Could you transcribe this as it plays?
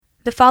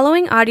The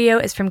following audio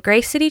is from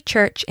Grace City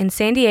Church in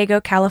San Diego,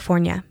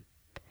 California.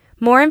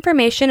 More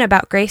information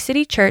about Grace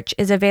City Church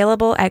is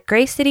available at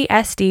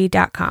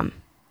gracecitysd.com.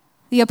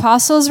 The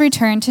apostles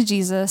returned to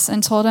Jesus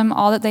and told him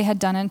all that they had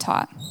done and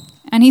taught.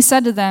 And he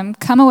said to them,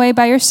 "Come away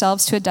by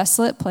yourselves to a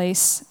desolate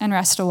place and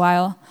rest a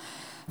while."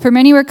 For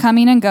many were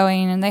coming and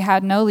going, and they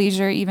had no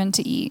leisure even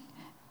to eat.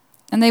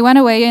 And they went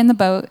away in the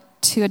boat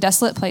to a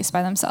desolate place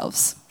by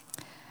themselves.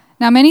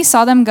 Now many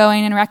saw them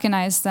going and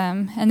recognized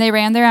them, and they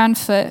ran there on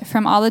foot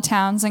from all the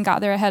towns and got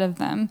there ahead of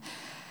them.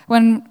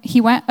 When he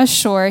went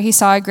ashore, he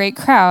saw a great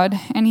crowd,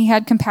 and he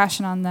had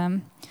compassion on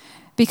them,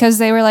 because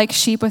they were like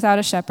sheep without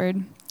a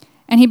shepherd.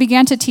 And he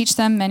began to teach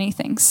them many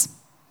things.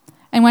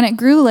 And when it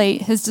grew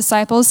late, his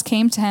disciples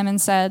came to him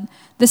and said,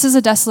 "This is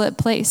a desolate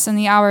place, and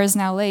the hour is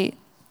now late.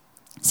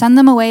 Send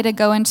them away to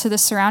go into the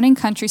surrounding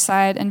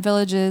countryside and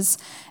villages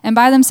and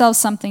buy themselves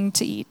something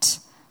to eat."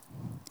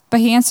 But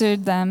he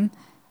answered them,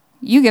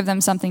 "You give them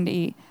something to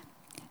eat."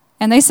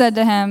 And they said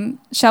to him,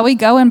 "Shall we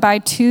go and buy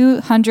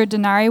 200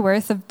 denarii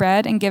worth of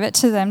bread and give it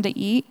to them to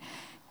eat?"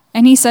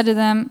 And he said to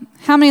them,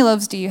 "How many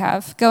loaves do you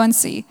have? Go and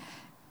see."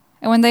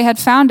 And when they had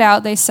found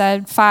out, they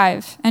said,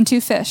 5, and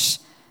 2 fish.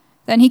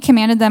 Then he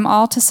commanded them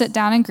all to sit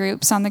down in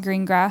groups on the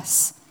green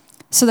grass.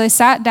 So they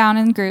sat down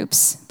in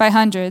groups, by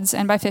hundreds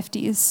and by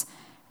 50s.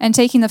 And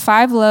taking the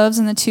 5 loaves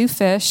and the 2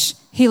 fish,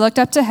 he looked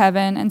up to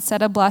heaven and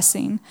said a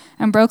blessing,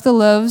 and broke the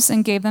loaves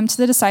and gave them to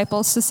the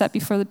disciples to set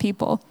before the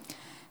people.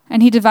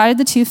 And he divided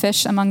the 2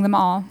 fish among them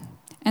all.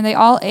 And they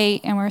all ate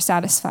and were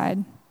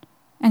satisfied.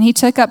 And he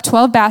took up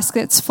 12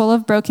 baskets full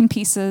of broken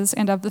pieces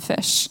and of the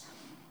fish.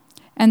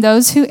 And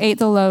those who ate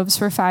the loaves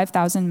were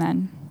 5,000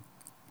 men.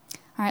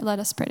 All right, let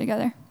us pray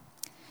together.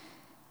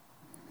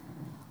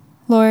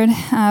 Lord,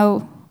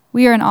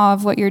 we are in awe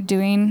of what you're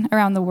doing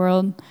around the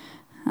world.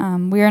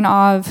 We are in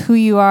awe of who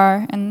you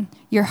are and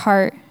your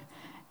heart,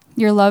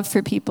 your love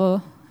for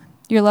people,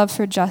 your love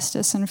for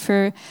justice, and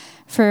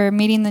for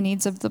meeting the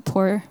needs of the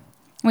poor.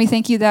 And we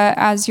thank you that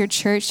as your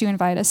church, you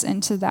invite us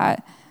into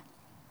that.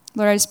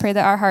 Lord, I just pray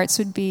that our hearts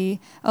would be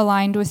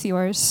aligned with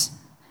yours.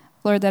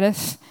 Lord, that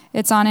if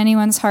it's on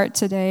anyone's heart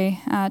today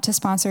to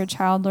sponsor a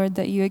child, Lord,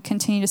 that you would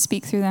continue to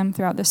speak through them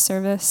throughout this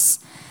service.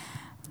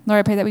 Lord,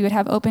 I pray that we would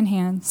have open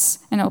hands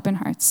and open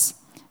hearts.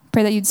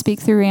 Pray that you'd speak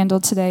through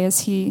Randall today as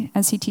he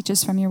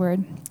teaches from your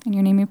word. In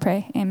your name we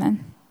pray,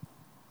 amen.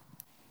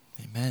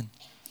 Amen.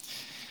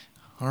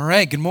 All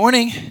right, good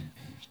morning.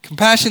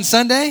 Compassion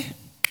Sunday.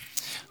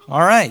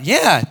 All right,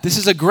 yeah, this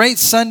is a great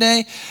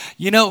Sunday.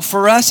 You know,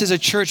 for us as a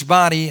church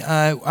body,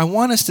 I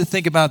want us to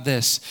think about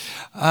this.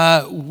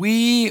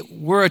 We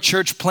were a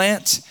church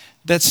plant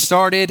that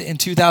started in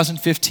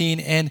 2015,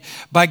 and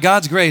by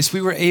God's grace,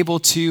 we were able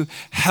to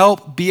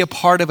help be a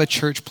part of a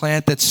church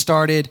plant that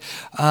started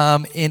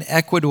in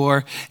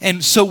Ecuador.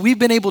 And so we've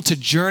been able to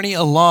journey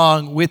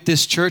along with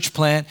this church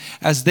plant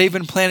as they've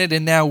been planted,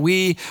 and now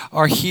we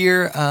are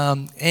here.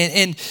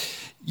 And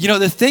you know,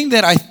 the thing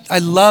that I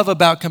love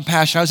about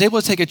Compassion, I was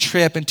able to take a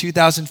trip in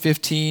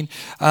 2015,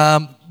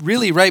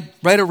 really right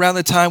around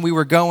the time we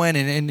were going,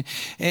 and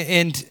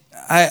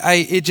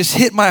it just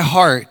hit my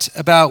heart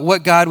about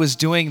what God was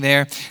doing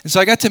there. And so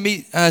I got to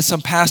meet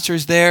some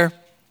pastors there.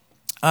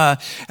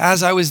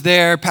 As I was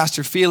there,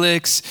 Pastor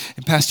Felix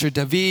and Pastor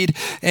David,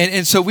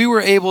 and so we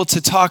were able to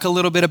talk a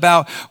little bit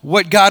about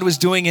what God was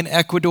doing in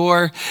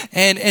Ecuador,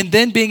 and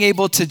then being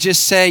able to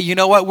just say, you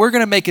know what, we're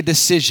going to make a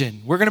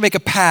decision. We're going to make a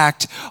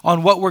pact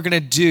on what we're going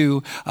to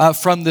do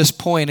from this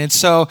point. And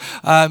so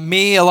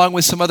me, along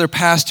with some other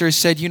pastors,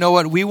 said, you know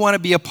what, we want to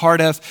be a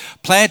part of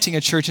planting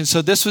a church. And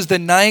so this was the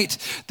night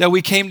that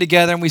we came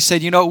together and we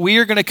said, you know, we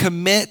are going to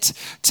commit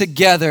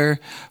together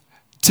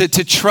to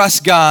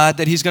trust God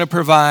that he's going to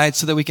provide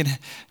so that we can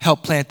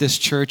help plant this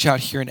church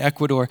out here in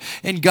Ecuador.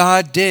 And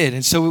God did.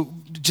 And so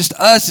just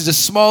us as a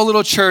small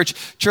little church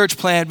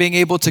plant, being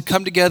able to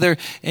come together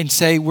and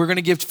say, we're going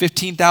to give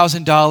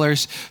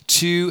 $15,000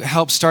 to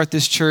help start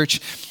this church.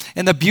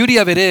 And the beauty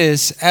of it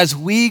is, as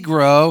we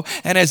grow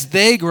and as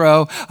they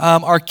grow,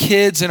 our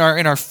kids and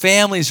our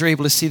families are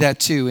able to see that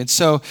too. And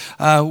so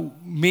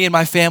me and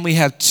my family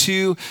have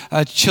 2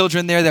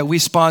 children there that we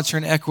sponsor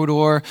in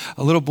Ecuador,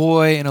 a little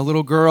boy and a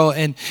little girl.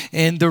 And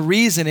the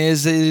reason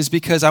is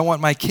because I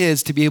want my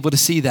kids to be able to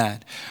see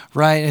that,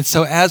 right? And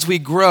so as we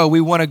grow, we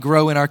want to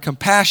grow in our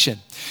compassion.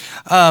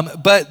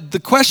 But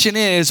the question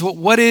is,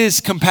 what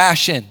is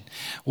compassion?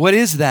 What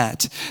is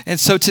that? And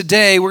so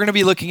today we're going to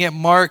be looking at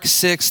Mark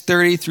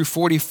 6:30 through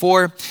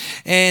 44.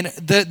 And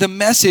the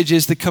message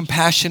is the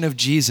compassion of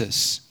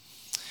Jesus.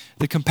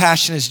 The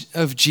compassion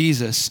of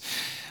Jesus.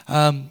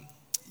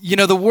 You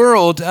know, the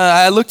world,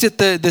 I looked at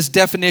this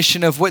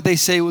definition of what they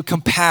say what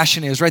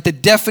compassion is, right? The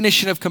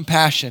definition of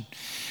compassion.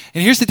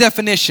 And here's the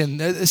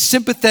definition: a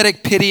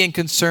sympathetic pity and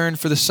concern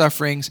for the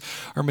sufferings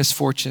or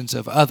misfortunes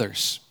of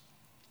others.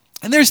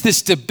 And there's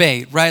this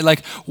debate, right?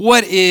 Like,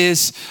 what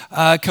is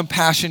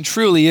compassion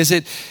truly? Is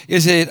it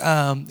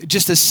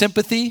just a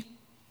sympathy?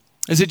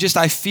 Is it just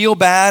I feel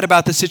bad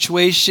about the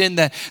situation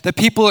that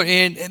people are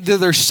in,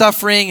 they're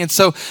suffering, and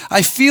so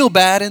I feel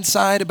bad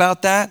inside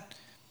about that?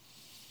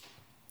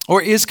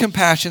 Or is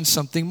compassion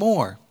something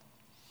more?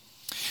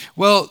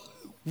 Well,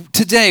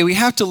 today we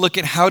have to look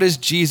at how does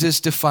Jesus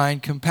define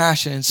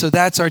compassion. And so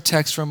that's our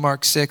text from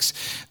Mark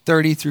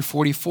 6:30 through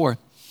 44.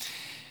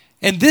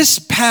 And this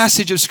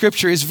passage of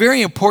Scripture is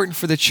very important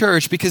for the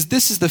church because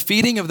this is the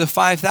feeding of the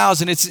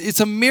 5,000.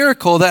 It's a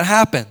miracle that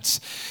happens.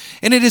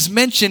 And it is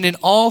mentioned in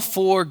all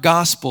four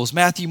Gospels,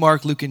 Matthew,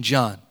 Mark, Luke, and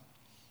John.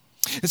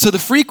 And so the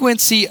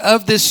frequency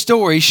of this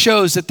story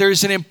shows that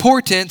there's an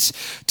importance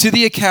to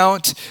the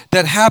account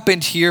that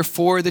happened here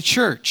for the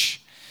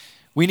church.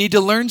 We need to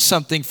learn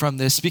something from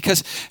this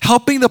because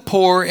helping the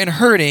poor and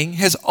hurting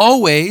has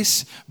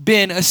always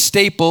been a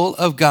staple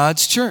of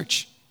God's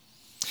church.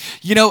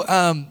 You know,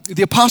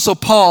 the Apostle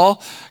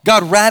Paul,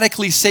 God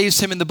radically saves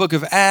him in the book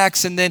of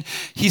Acts, and then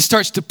he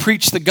starts to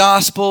preach the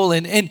gospel.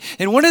 And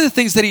one of the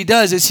things that he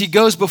does is he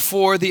goes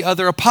before the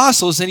other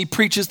apostles and he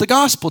preaches the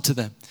gospel to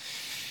them.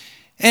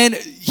 And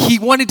he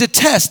wanted to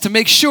test to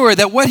make sure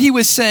that what he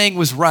was saying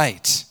was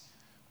right.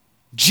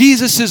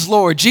 Jesus is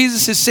Lord.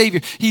 Jesus is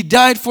Savior. He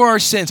died for our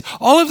sins.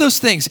 All of those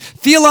things,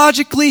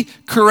 theologically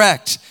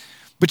correct.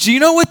 But do you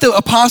know what the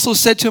apostle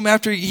said to him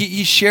after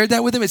he shared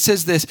that with him? It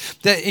says this,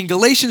 that in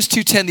Galatians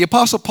 2:10, the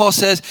apostle Paul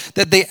says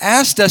that they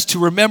asked us to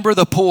remember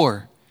the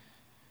poor.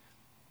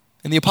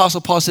 And the apostle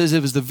Paul says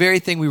it was the very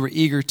thing we were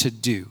eager to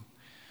do.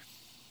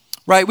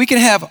 Right? We can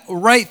have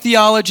right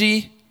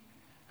theology,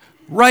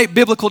 right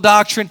biblical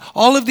doctrine,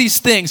 all of these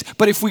things.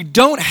 But if we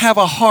don't have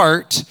a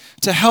heart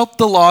to help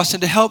the lost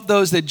and to help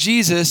those that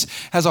Jesus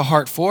has a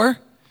heart for,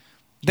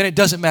 then it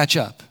doesn't match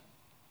up.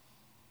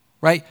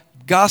 Right?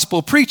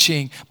 Gospel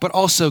preaching, but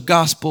also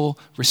gospel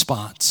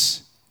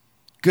response.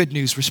 Good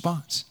news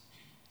response.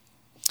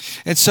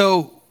 And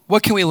so,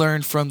 what can we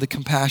learn from the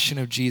compassion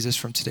of Jesus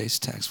from today's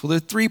text? Well, there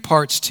are three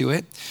parts to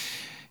it,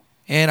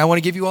 and I want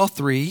to give you all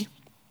three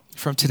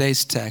from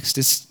today's text.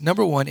 It's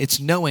number one, it's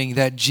knowing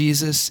that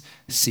Jesus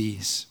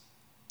sees.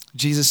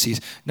 Jesus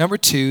sees. Number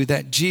two,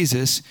 that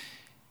Jesus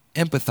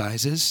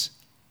empathizes.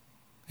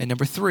 And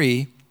number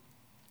three,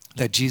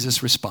 that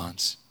Jesus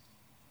responds.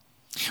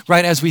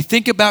 Right, as we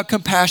think about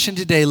compassion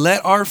today,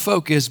 let our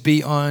focus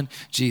be on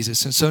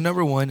Jesus. And so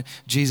number one,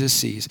 Jesus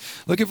sees.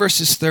 Look at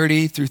verses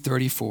 30 through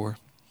 34.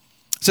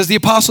 It says, the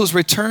apostles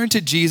returned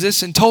to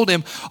Jesus and told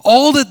him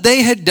all that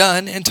they had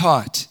done and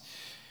taught.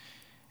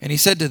 And he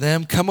said to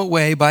them, come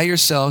away by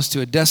yourselves to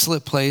a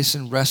desolate place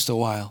and rest a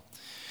while.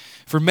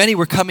 For many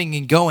were coming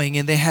and going,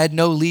 and they had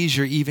no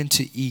leisure even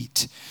to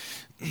eat.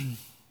 And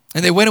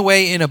they went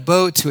away in a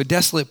boat to a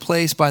desolate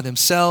place by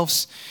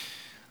themselves.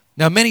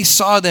 Now many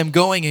saw them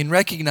going and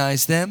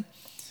recognized them,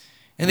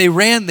 and they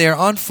ran there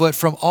on foot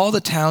from all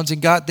the towns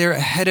and got there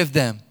ahead of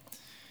them.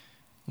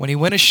 When he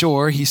went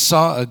ashore, he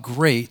saw a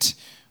great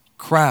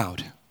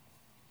crowd.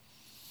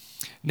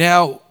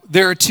 Now,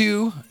 there are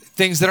two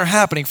things that are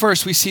happening.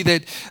 First, we see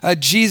that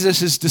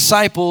Jesus'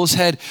 disciples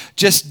had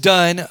just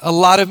done a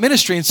lot of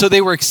ministry, and so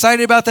they were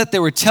excited about that. They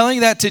were telling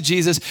that to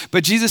Jesus,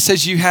 but Jesus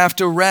says, you have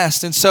to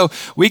rest, and so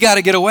we got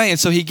to get away. And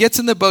so he gets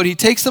in the boat, he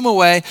takes them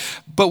away,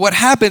 but what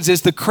happens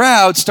is the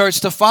crowd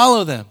starts to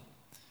follow them.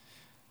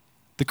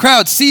 The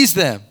crowd sees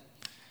them.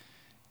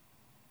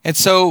 And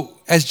so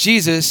as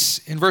Jesus,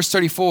 in verse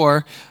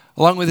 34,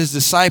 along with his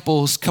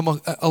disciples, come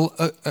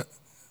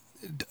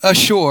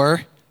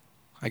ashore,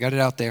 I got it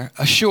out there,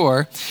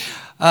 ashore,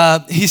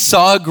 he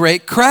saw a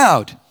great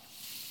crowd.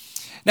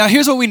 Now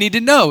here's what we need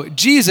to know.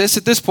 Jesus,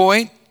 at this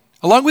point,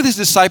 along with his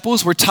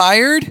disciples, were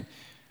tired,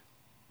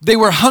 they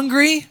were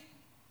hungry,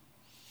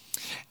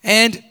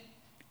 and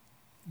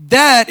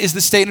that is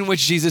the state in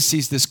which Jesus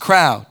sees this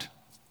crowd.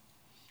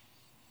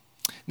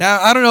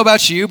 Now, I don't know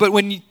about you, but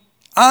when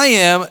I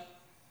am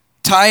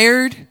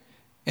tired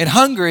and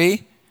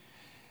hungry,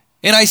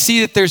 and I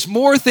see that there's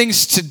more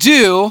things to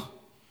do,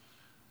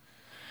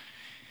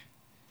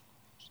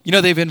 you know,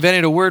 they've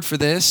invented a word for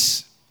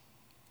this.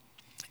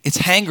 It's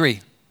hangry.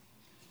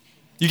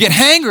 You get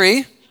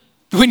hangry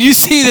when you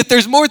see that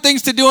there's more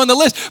things to do on the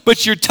list,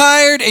 but you're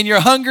tired and you're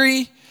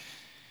hungry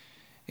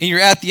and you're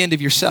at the end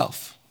of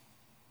yourself.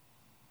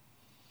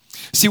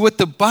 See, what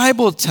the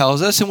Bible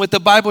tells us and what the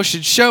Bible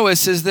should show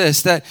us is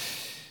this, that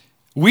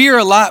we are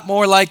a lot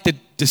more like the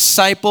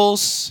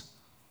disciples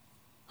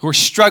who are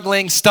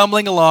struggling,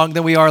 stumbling along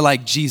than we are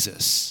like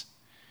Jesus.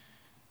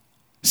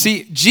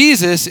 See,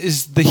 Jesus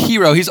is the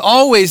hero. He's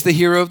always the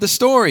hero of the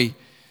story.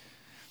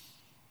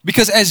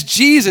 Because as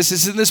Jesus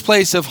is in this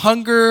place of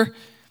hunger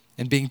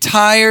and being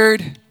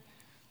tired,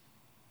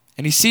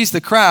 and he sees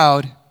the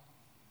crowd,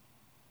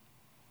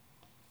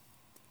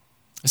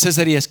 it says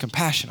that he has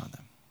compassion on them.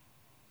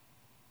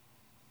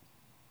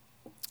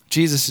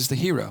 Jesus is the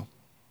hero.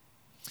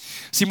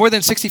 See, more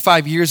than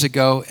 65 years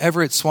ago,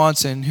 Everett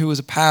Swanson, who was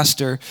a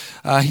pastor,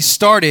 he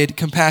started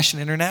Compassion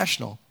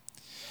International.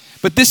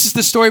 But this is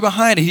the story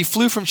behind it. He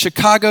flew from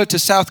Chicago to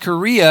South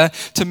Korea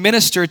to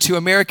minister to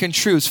American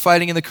troops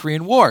fighting in the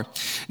Korean War.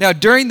 Now,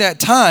 during that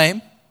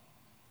time,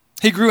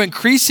 he grew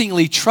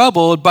increasingly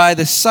troubled by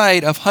the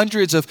sight of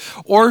hundreds of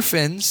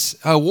orphans,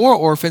 war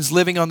orphans,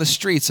 living on the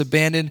streets,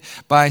 abandoned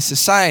by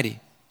society.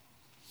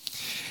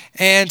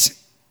 And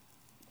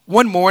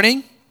one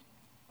morning,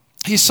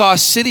 he saw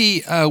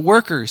city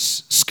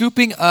workers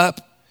scooping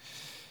up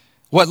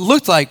what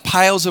looked like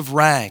piles of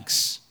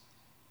rags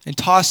and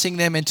tossing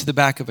them into the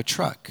back of a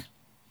truck.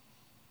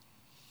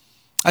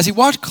 As he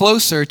walked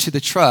closer to the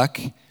truck,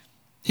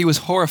 he was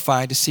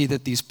horrified to see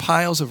that these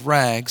piles of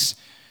rags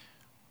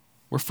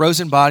were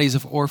frozen bodies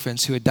of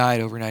orphans who had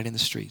died overnight in the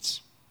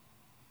streets.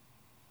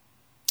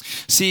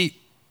 See,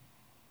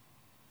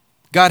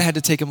 God had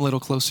to take him a little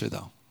closer,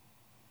 though.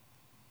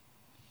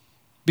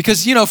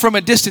 Because, from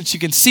a distance you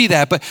can see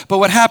that. But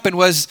what happened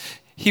was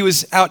he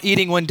was out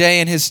eating one day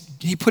and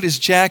he put his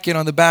jacket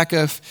on the back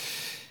of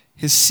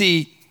his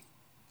seat.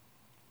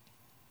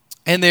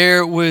 And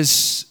there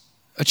was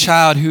a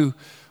child who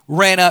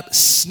ran up,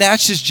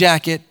 snatched his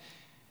jacket,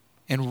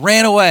 and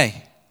ran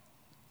away.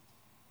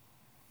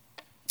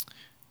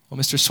 Well,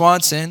 Mr.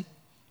 Swanson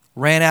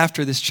ran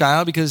after this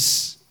child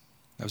because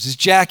that was his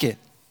jacket.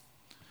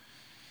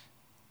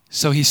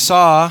 So he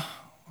saw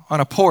on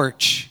a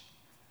porch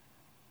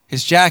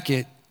his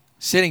jacket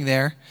sitting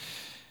there.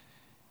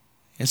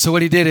 And so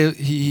what he did,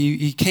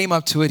 he came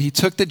up to it, he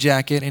took the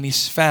jacket, and he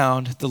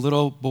found the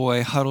little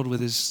boy huddled with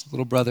his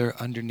little brother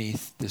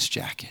underneath this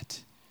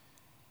jacket.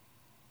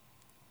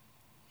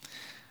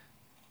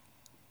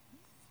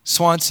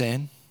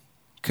 Swanson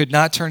could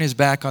not turn his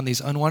back on these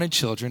unwanted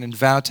children and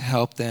vowed to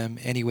help them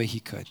any way he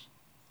could.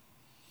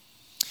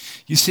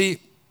 You see,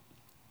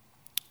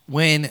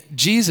 when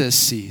Jesus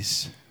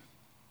sees,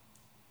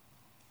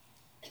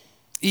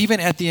 even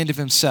at the end of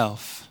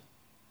himself,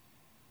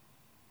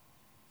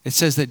 it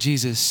says that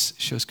Jesus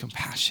shows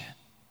compassion.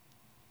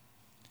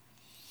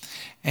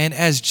 And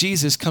as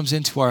Jesus comes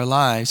into our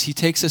lives, he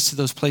takes us to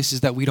those places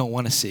that we don't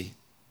want to see.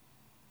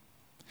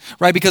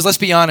 Right? Because let's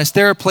be honest,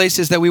 there are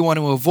places that we want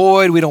to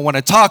avoid, we don't want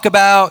to talk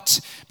about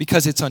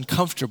because it's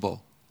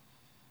uncomfortable.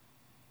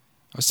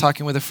 I was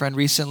talking with a friend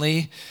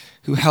recently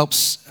who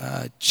helps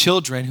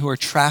children who are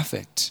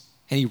trafficked,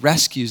 and he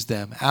rescues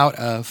them out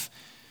of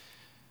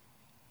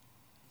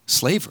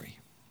slavery.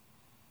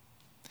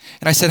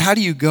 And I said, how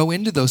do you go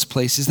into those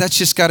places? That's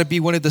just got to be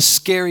one of the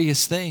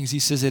scariest things. He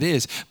says it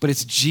is, but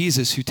it's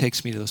Jesus who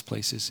takes me to those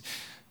places.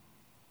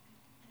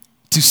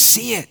 To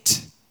see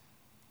it,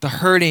 the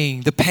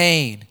hurting, the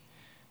pain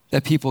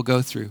that people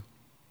go through.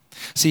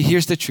 See,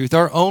 here's the truth.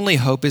 Our only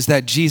hope is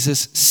that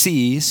Jesus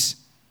sees.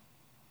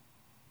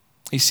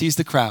 He sees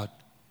the crowd.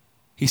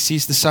 He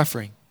sees the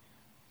suffering.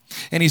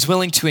 And he's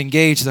willing to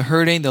engage the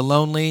hurting, the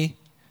lonely,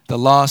 the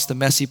lost, the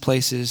messy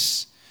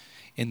places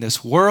in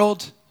this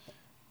world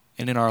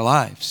and in our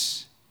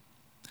lives.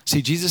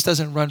 See, Jesus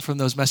doesn't run from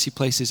those messy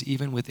places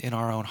even within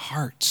our own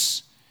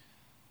hearts,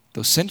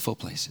 those sinful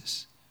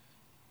places.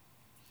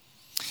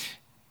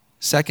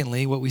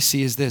 Secondly, what we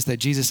see is this, that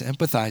Jesus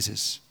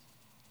empathizes.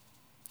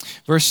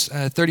 Verse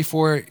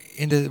 34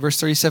 into verse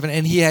 37,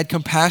 and he had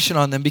compassion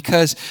on them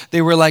because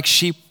they were like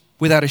sheep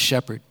without a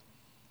shepherd.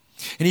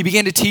 And he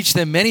began to teach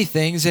them many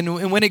things,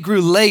 and when it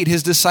grew late,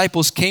 his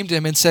disciples came to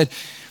him and said,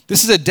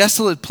 this is a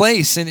desolate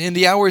place, and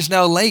the hour is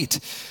now late.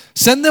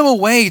 Send them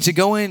away to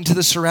go into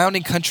the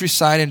surrounding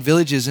countryside and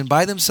villages and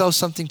buy themselves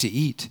something to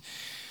eat.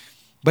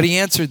 But he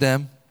answered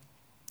them,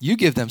 you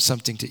give them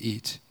something to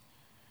eat.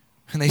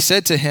 And they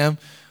said to him,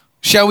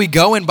 shall we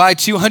go and buy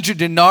 200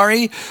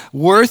 denarii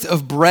worth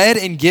of bread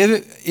and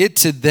give it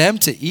to them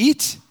to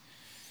eat?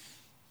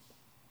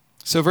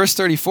 So verse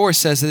 34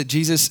 says that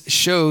Jesus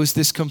shows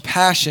this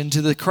compassion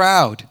to the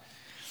crowd.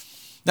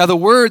 Now the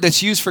word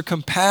that's used for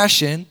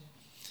compassion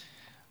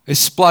is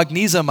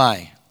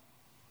splagnizomai.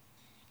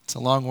 It's a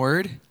long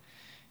word.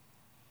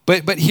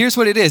 But here's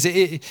what it is.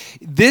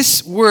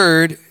 This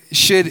word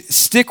should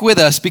stick with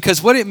us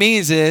because what it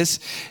means is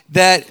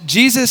that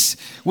Jesus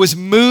was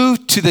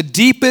moved to the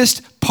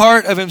deepest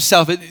part of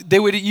himself. They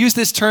would use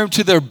this term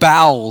to their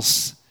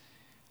bowels,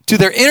 to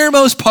their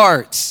innermost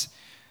parts.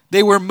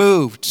 They were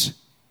moved.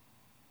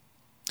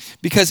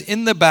 Because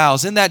in the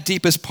bowels, in that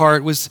deepest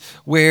part was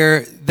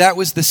where that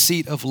was the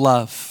seat of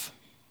love.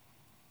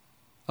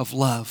 Of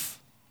love.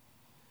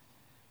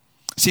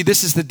 See,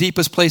 this is the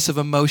deepest place of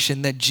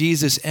emotion that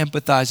Jesus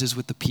empathizes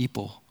with the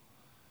people.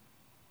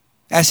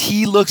 As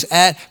he looks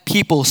at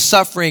people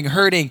suffering,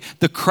 hurting,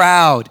 the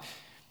crowd,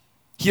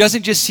 he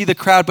doesn't just see the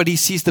crowd, but he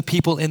sees the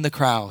people in the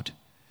crowd.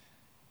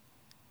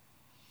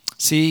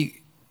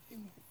 See,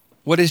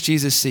 what does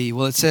Jesus see?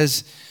 Well, it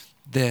says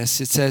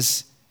this. It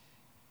says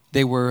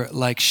they were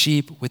like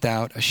sheep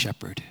without a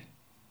shepherd.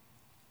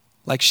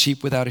 Like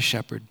sheep without a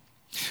shepherd.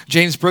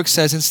 James Brooks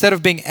says, instead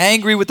of being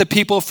angry with the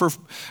people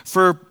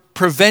for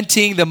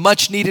preventing the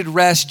much needed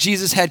rest,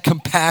 Jesus had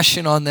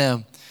compassion on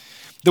them.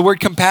 The word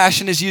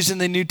compassion is used in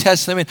the New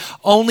Testament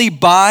only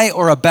by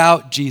or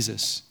about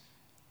Jesus.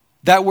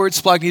 That word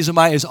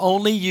splagnizomai is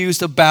only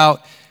used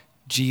about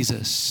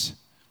Jesus.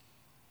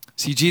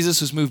 See,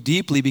 Jesus was moved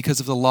deeply because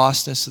of the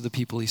lostness of the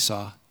people he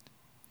saw.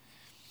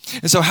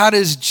 And so how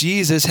does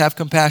Jesus have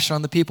compassion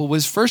on the people? Well,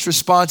 his first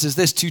response is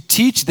this, to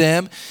teach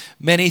them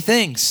many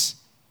things.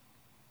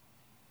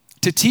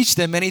 To teach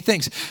them many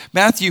things.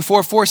 Matthew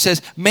 4:4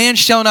 says, man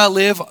shall not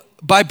live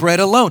by bread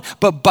alone,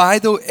 but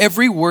by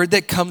every word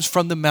that comes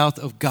from the mouth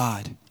of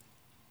God.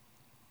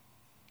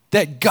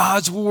 that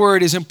God's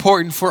word is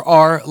important for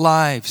our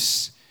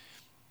lives.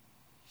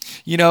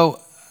 You know,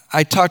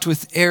 I talked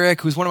with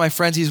Eric, who's one of my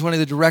friends. He's one of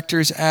the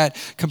directors at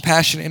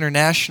Compassion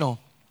International.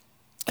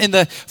 And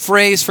the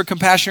phrase for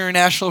Compassion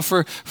International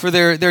for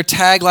their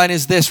tagline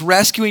is this: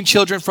 rescuing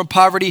children from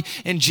poverty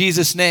in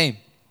Jesus' name.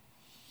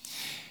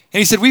 And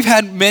he said, we've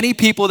had many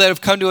people that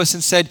have come to us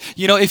and said,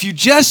 you know, if you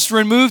just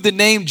removed the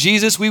name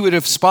Jesus, we would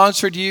have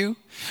sponsored you.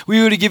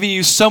 We would have given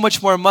you so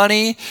much more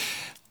money.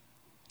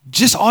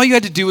 Just all you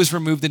had to do was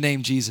remove the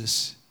name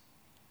Jesus.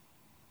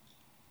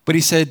 But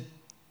he said,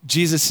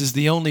 Jesus is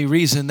the only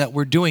reason that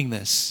we're doing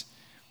this.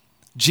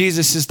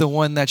 Jesus is the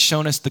one that's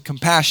shown us the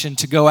compassion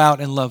to go out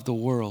and love the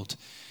world.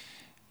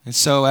 And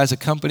so as a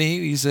company,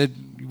 he said,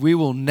 we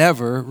will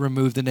never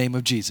remove the name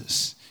of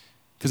Jesus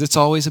because it's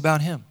always about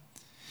him.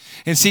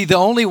 And see, the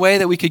only way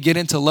that we could get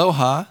into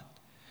Loja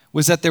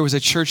was that there was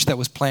a church that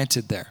was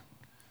planted there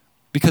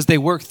because they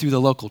worked through the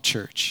local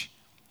church.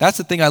 That's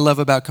the thing I love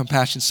about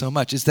Compassion so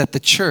much, is that the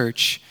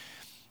church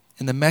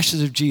and the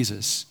message of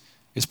Jesus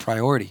is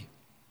priority.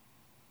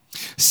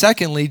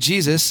 Secondly,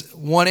 Jesus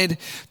wanted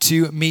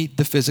to meet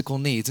the physical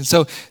needs. And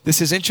so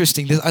this is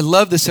interesting. I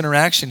love this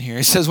interaction here.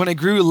 It says, when it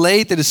grew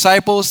late, the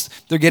disciples,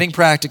 they're getting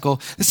practical.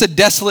 This is a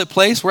desolate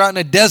place. We're out in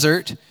a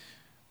desert.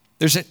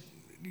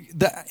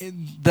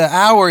 The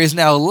hour is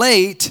now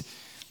late.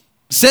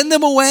 Send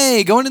them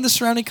away. Go into the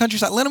surrounding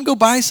countryside. Let them go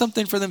buy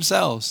something for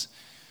themselves.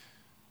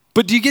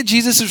 But do you get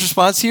Jesus'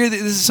 response here?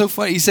 This is so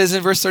funny. He says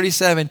in verse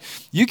 37,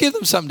 you give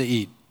them something to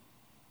eat.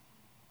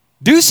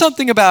 Do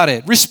something about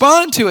it.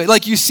 Respond to it.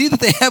 Like you see that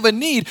they have a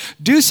need.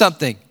 Do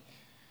something.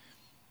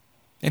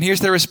 And here's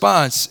their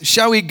response.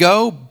 Shall we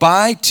go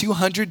buy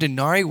 200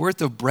 denarii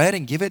worth of bread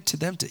and give it to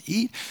them to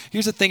eat?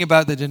 Here's the thing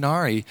about the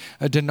denarii.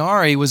 A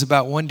denarii was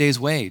about 1 day's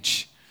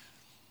wage.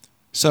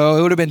 So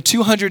it would have been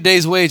 200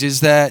 days'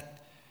 wages, that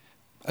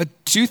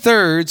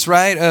 2/3,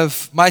 right,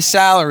 of my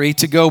salary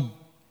to go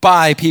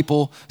buy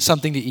people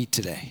something to eat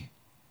today.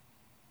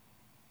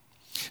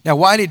 Now,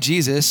 why did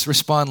Jesus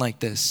respond like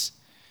this?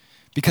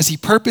 Because he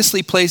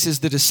purposely places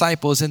the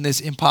disciples in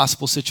this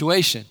impossible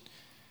situation.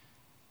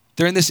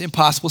 They're in this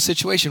impossible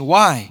situation.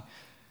 Why?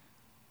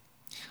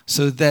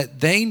 So that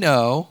they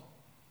know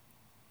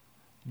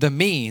the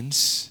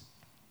means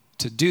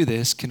to do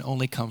this can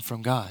only come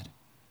from God.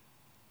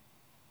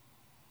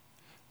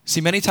 See,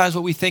 many times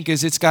what we think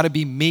is it's got to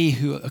be me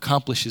who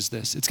accomplishes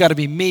this. It's got to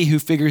be me who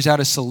figures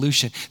out a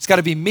solution. It's got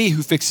to be me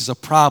who fixes a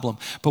problem.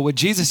 But what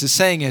Jesus is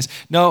saying is,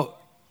 no,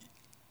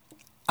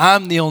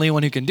 I'm the only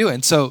one who can do it.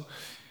 And so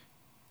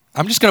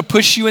I'm just going to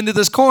push you into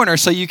this corner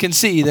so you can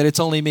see that it's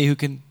only me who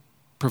can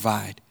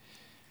provide.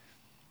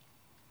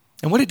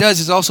 And what it does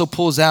is also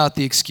pulls out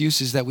the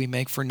excuses that we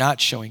make for not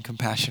showing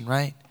compassion,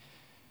 right?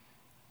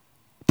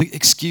 The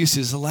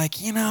excuses are like,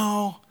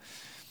 I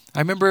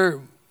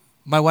remember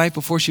my wife,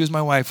 before she was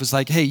my wife, was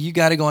like, hey, you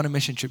got to go on a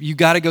mission trip. You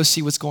got to go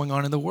see what's going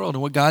on in the world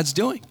and what God's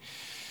doing.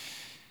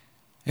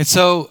 And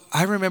so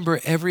I remember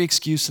every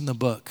excuse in the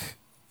book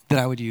that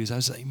I would use. I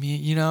was like,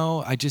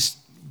 I just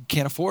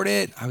can't afford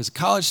it. I was a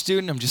college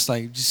student. I'm just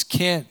like,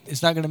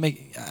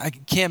 I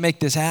can't make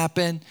this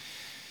happen.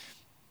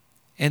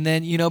 And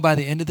then, by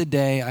the end of the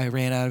day, I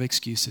ran out of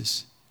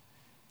excuses.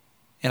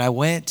 And I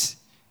went,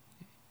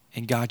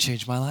 and God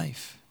changed my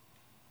life.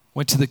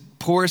 Went to the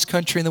poorest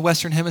country in the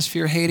Western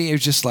Hemisphere, Haiti. It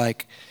was just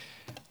like,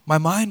 my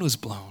mind was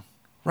blown,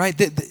 right?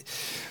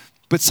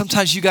 But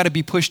sometimes you got to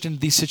be pushed into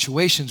these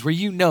situations where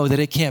you know that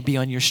it can't be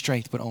on your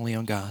strength, but only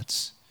on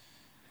God's.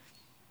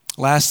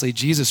 Lastly,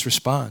 Jesus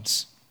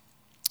responds.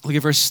 Look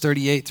at verses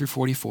 38 through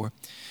 44.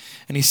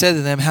 And he said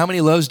to them, how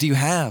many loaves do you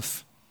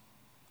have?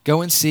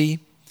 Go and see.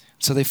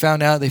 So they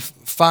found out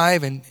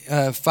 5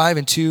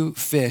 and 2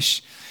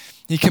 fish.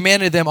 He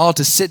commanded them all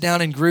to sit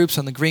down in groups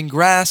on the green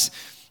grass.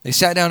 They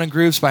sat down in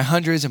groups by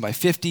hundreds and by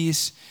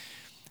 50s.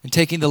 And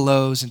taking the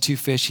loaves and 2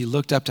 fish, he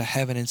looked up to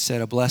heaven and said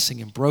a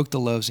blessing and broke the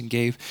loaves and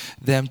gave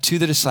them to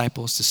the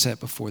disciples to set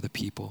before the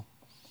people.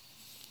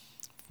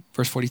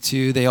 Verse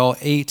 42, they all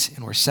ate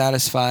and were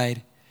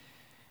satisfied.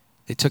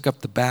 They took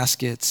up the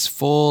baskets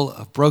full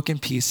of broken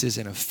pieces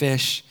and of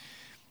fish.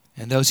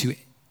 And those who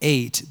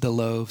ate the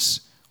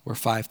loaves were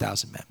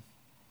 5,000 men.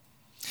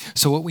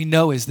 So what we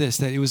know is this,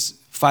 that it was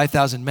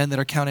 5,000 men that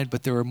are counted,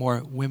 but there were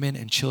more women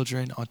and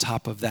children on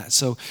top of that.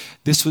 So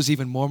this was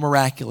even more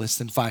miraculous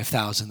than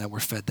 5,000 that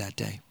were fed that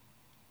day.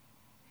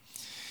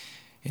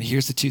 And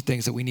here's the 2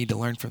 things that we need to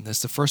learn from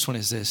this. The first one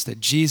is this, that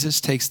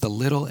Jesus takes the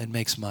little and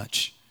makes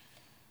much.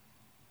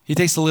 He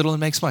takes the little and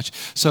makes much.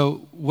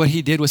 So what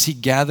he did was he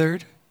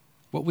gathered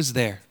what was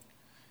there,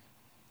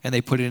 and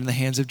they put it in the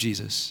hands of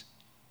Jesus.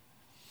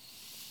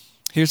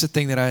 Here's the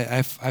thing that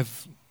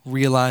I've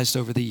realized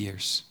over the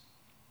years.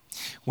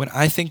 When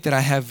I think that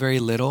I have very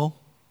little,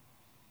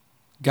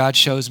 God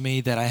shows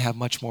me that I have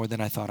much more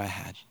than I thought I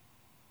had.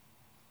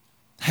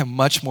 I have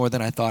much more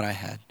than I thought I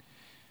had.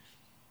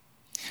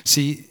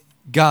 See,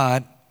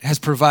 God has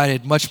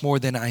provided much more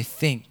than I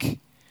think.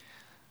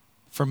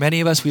 For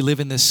many of us, we live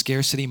in this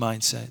scarcity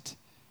mindset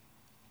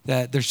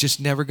that there's just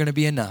never going to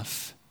be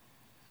enough.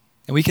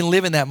 And we can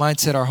live in that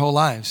mindset our whole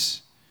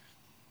lives.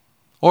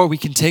 Or we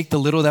can take the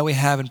little that we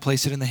have and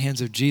place it in the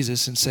hands of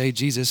Jesus and say,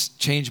 Jesus,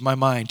 change my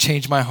mind,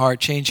 change my heart,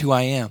 change who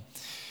I am.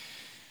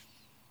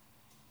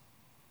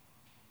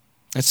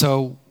 And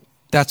so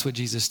that's what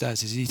Jesus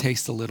does, is he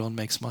takes the little and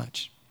makes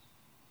much.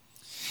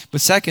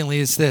 But secondly,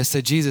 it's this,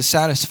 that Jesus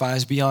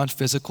satisfies beyond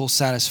physical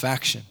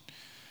satisfaction.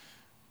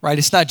 Right?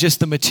 It's not just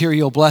the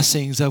material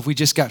blessings of we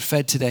just got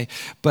fed today,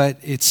 but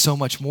it's so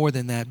much more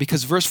than that.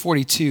 Because verse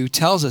 42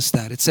 tells us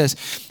that. It says,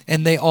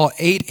 and they all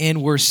ate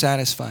and were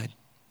satisfied.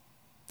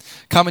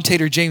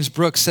 Commentator James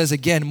Brooks says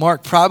again,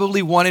 Mark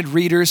probably wanted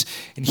readers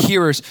and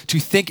hearers to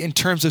think in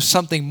terms of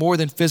something more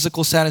than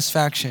physical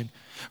satisfaction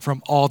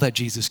from all that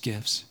Jesus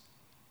gives.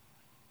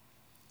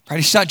 Right?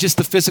 It's not just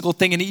the physical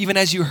thing. And even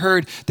as you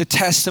heard the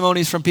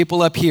testimonies from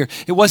people up here,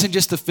 it wasn't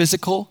just the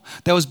physical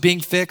that was being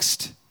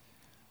fixed,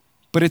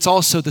 but it's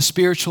also the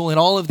spiritual and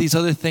all of these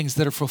other things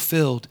that are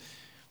fulfilled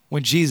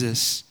when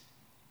Jesus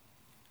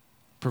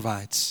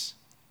provides.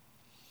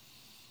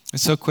 And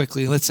so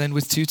quickly, let's end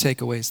with two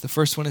takeaways. The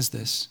first one is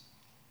this: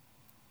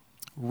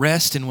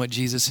 rest in what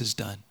Jesus has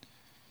done.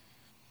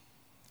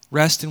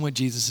 Rest in what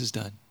Jesus has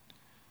done.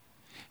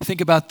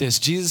 Think about this.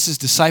 Jesus'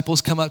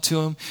 disciples come up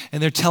to him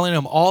and they're telling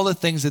him all the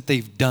things that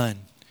they've done.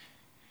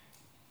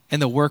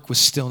 And the work was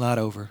still not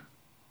over.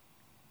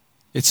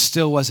 It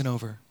still wasn't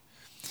over.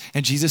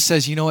 And Jesus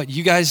says, you know what,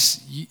 you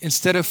guys,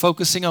 instead of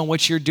focusing on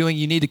what you're doing,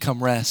 you need to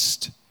come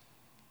rest.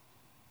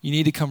 You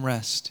need to come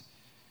rest.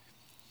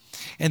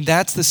 And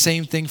that's the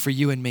same thing for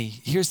you and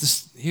me. Here's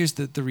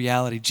the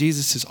reality.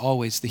 Jesus is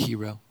always the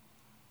hero.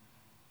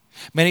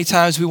 Many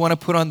times we want to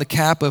put on the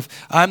cap of,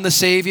 I'm the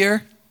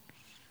Savior,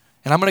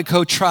 and I'm going to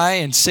go try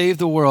and save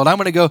the world. I'm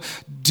going to go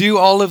do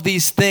all of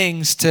these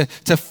things to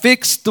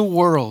fix the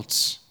world.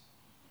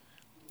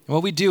 And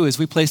what we do is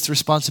we place the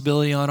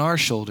responsibility on our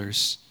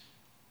shoulders.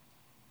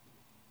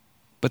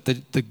 But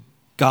the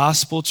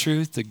gospel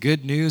truth, the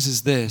good news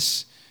is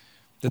this,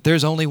 that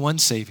there's only one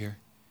Savior,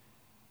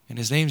 and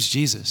his name's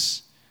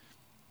Jesus.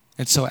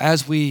 And so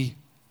as we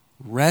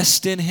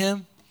rest in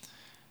him,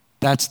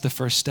 that's the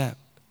first step.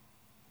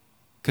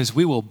 Because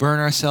we will burn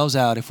ourselves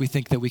out if we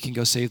think that we can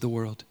go save the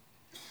world.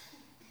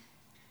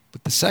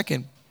 But the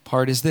second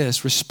part is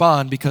this: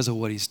 respond because of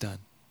what he's done.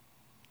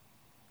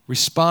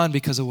 Respond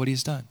because of what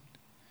he's done.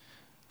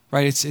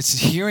 Right? It's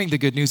hearing the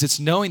good news, it's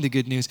knowing the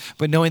good news,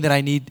 but knowing that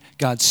I need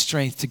God's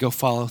strength to go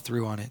follow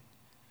through on it.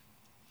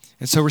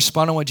 And so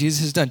respond on what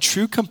Jesus has done.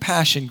 True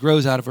compassion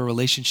grows out of a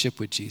relationship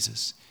with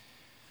Jesus.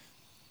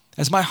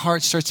 As my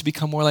heart starts to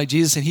become more like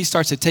Jesus and he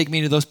starts to take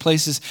me to those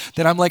places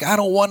that I'm like, I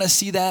don't want to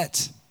see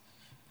that.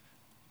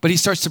 But he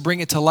starts to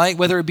bring it to light,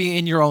 whether it be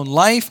in your own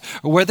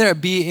life or whether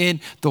it be in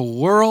the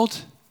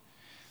world.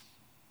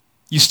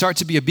 You start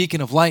to be a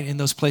beacon of light in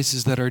those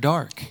places that are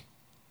dark.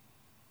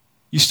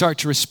 You start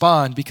to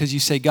respond because you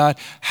say, God,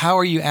 how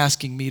are you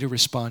asking me to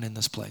respond in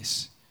this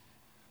place?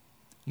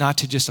 Not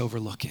to just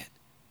overlook it,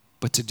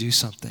 but to do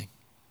something.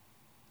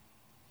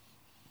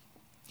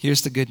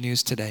 Here's the good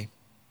news today.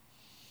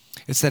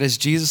 It's that as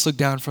Jesus looked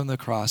down from the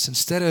cross,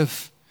 instead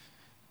of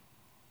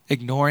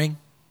ignoring,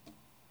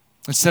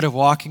 instead of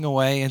walking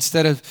away,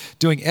 instead of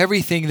doing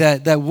everything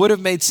that would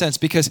have made sense,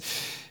 because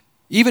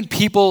even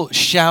people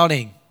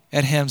shouting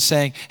at him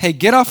saying, hey,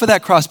 get off of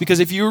that cross, because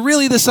if you were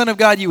really the Son of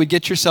God, you would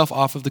get yourself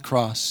off of the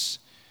cross.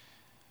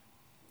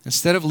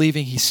 Instead of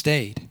leaving, he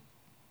stayed.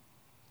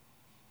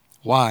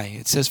 Why?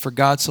 It says, for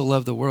God so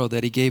loved the world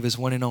that he gave his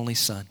one and only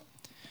Son.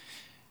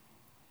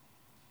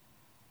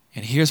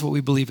 And here's what we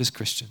believe as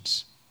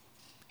Christians.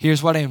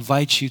 Here's what I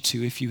invite you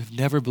to if you have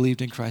never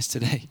believed in Christ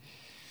today.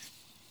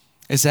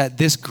 Is that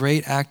this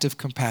great act of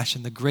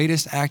compassion, the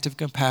greatest act of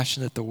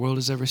compassion that the world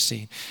has ever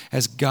seen,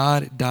 as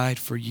God died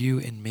for you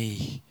and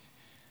me,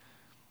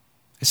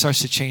 it starts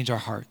to change our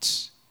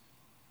hearts.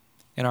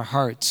 And our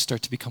hearts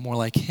start to become more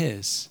like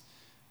his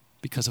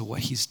because of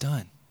what he's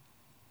done.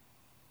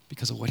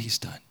 Because of what he's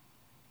done.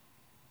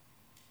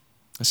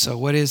 And so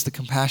what is the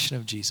compassion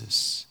of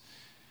Jesus?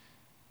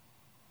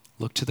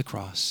 Look to the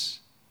cross.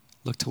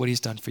 Look to what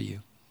he's done for you.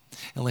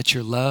 And let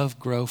your love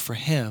grow for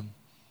him,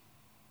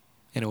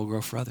 and it will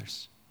grow for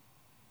others.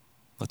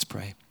 Let's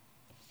pray.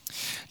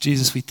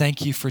 Jesus, we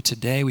thank you for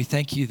today. We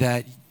thank you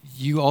that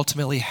you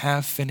ultimately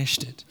have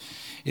finished it.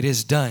 It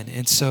is done.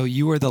 And so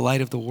you are the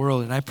light of the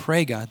world. And I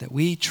pray, God, that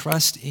we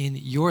trust in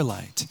your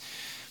light,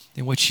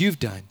 in what you've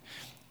done,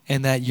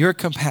 and that your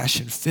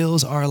compassion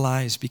fills our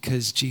lives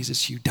because,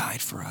 Jesus, you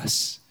died for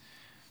us.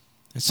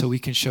 And so we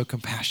can show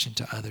compassion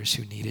to others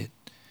who need it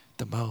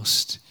the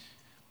most,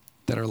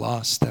 that are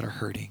lost, that are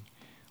hurting,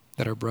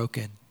 that are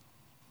broken.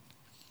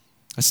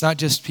 It's not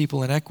just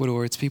people in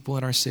Ecuador, it's people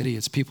in our city,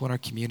 it's people in our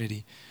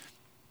community.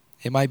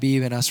 It might be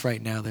even us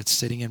right now that's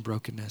sitting in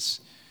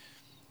brokenness.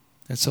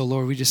 And so,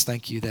 Lord, we just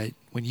thank you that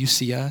when you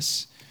see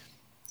us,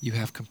 you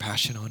have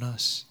compassion on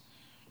us.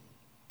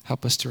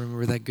 Help us to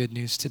remember that good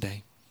news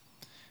today.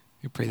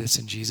 We pray this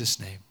in Jesus'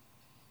 name.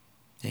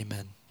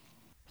 Amen.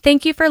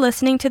 Thank you for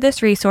listening to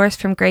this resource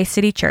from Grace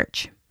City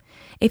Church.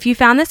 If you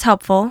found this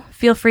helpful,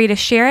 feel free to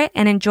share it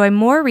and enjoy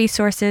more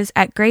resources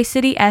at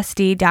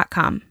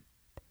gracecitysd.com.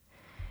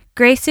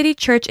 Grace City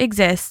Church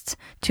exists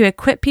to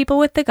equip people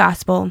with the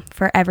gospel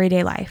for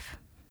everyday life.